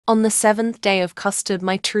On the 7th day of Custard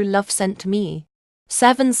my true love sent to me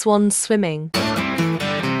 7 swans swimming.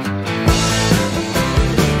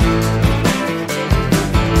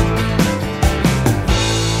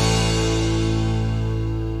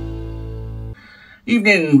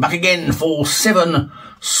 Evening, back again for 7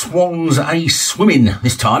 swans a-swimming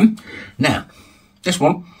this time. Now, this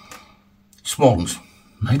one, swans,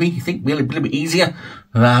 maybe you think be a little bit easier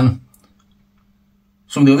than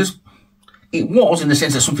some of the others. It was in the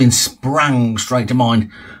sense that something sprang straight to mind,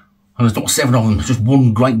 and there's not 7 of them, it's just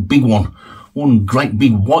one great big one. One great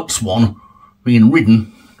big white swan being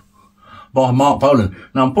ridden by Mark Bolan.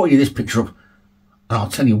 Now, I'm putting you this picture up, and I'll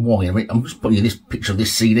tell you why in a minute. I'm just putting you this picture of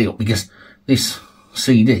this CD up because this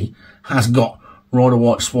CD has got Ride a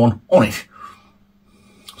White Swan on it.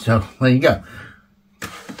 So, there you go.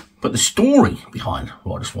 But the story behind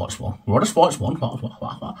Ride a White Swan,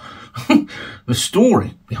 the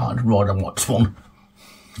story behind Ride a White Swan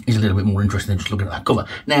is a little bit more interesting than just looking at that cover.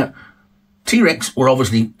 Now, T.Rex were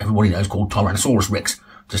obviously, everybody knows, called Tyrannosaurus Rex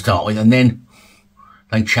to start with, and then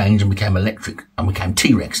they changed and became electric and became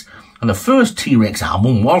T.Rex. And the first T.Rex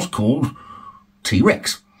album was called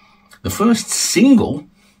T.Rex. The first single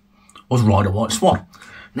was Ride a White Swan.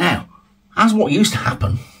 Now, as what used to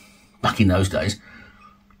happen back in those days,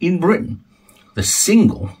 in Britain, the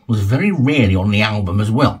single was very rarely on the album as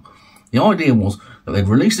well. The idea was that they'd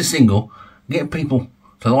release the single, get people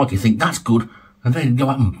to like it, think that's good, and then they'd go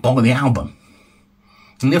out and buy the album.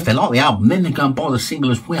 And if they like the album, then they'd go and buy the single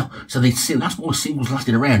as well. So that's why singles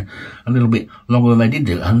lasted around a little bit longer than they did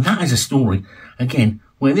do. And that is a story, again,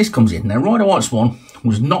 where this comes in. Now, Ride a White Swan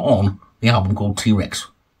was not on the album called T.Rex.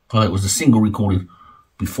 Well, it was the single recorded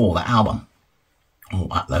before that album, or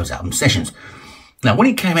at those album sessions. Now, when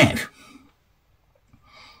it came out,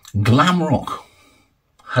 glam rock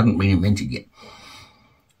hadn't been invented yet.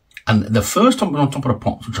 And the first time it was on Top of the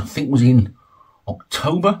Pops, which I think was in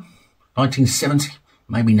October 1970,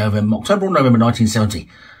 maybe November, October or November 1970,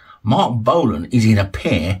 Mark Bolan is in a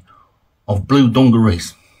pair of blue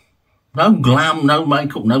dungarees. No glam, no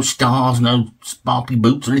makeup, no stars, no sparkly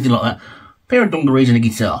boots or anything like that. A pair of dungarees and a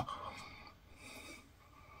guitar.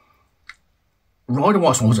 Ride a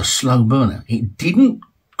White Swan was a slow burner. It didn't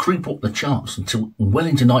creep up the charts until well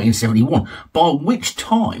into 1971, by which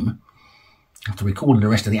time, after recording the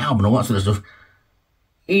rest of the album and all that sort of stuff,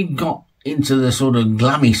 he got into the sort of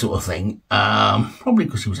glammy sort of thing, probably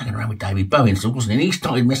because he was hanging around with David Bowie and stuff, wasn't he? And he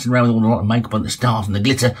started messing around with all the lot of makeup and the stars and the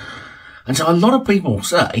glitter. And so a lot of people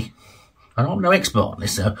say, and I'm no expert on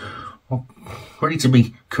this, so I'm ready to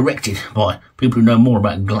be corrected by people who know more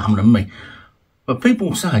about glam than me, but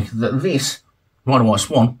people say that this Ride a White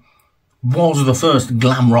Swan was the first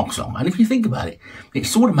glam rock song. And if you think about it, it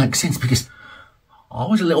sort of makes sense, because I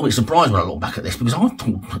was a little bit surprised when I looked back at this, because I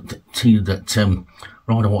thought to you that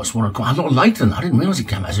Ride a White Swan had come a lot later than that. I didn't realise it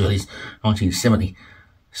came out as early as 1970,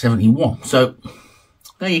 71. So,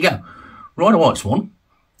 there you go. Ride a White Swan,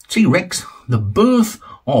 T.Rex, the birth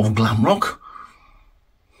of glam rock.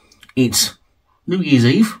 It's New Year's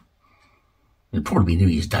Eve. It'll probably be New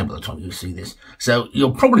Year's Day by the time you see this. So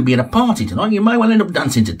you'll probably be at a party tonight. You may well end up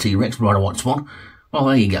dancing to T.Rex, Ride a White Swan. Well,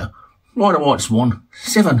 there you go. Ride a White Swan.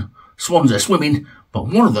 7 swans are swimming, but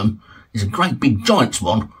one of them is a great big giant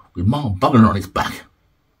swan with Mark Bolan on its back.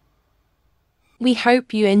 We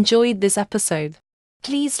hope you enjoyed this episode.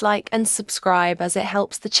 Please like and subscribe as it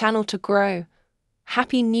helps the channel to grow.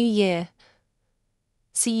 Happy New Year.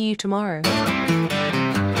 See you tomorrow.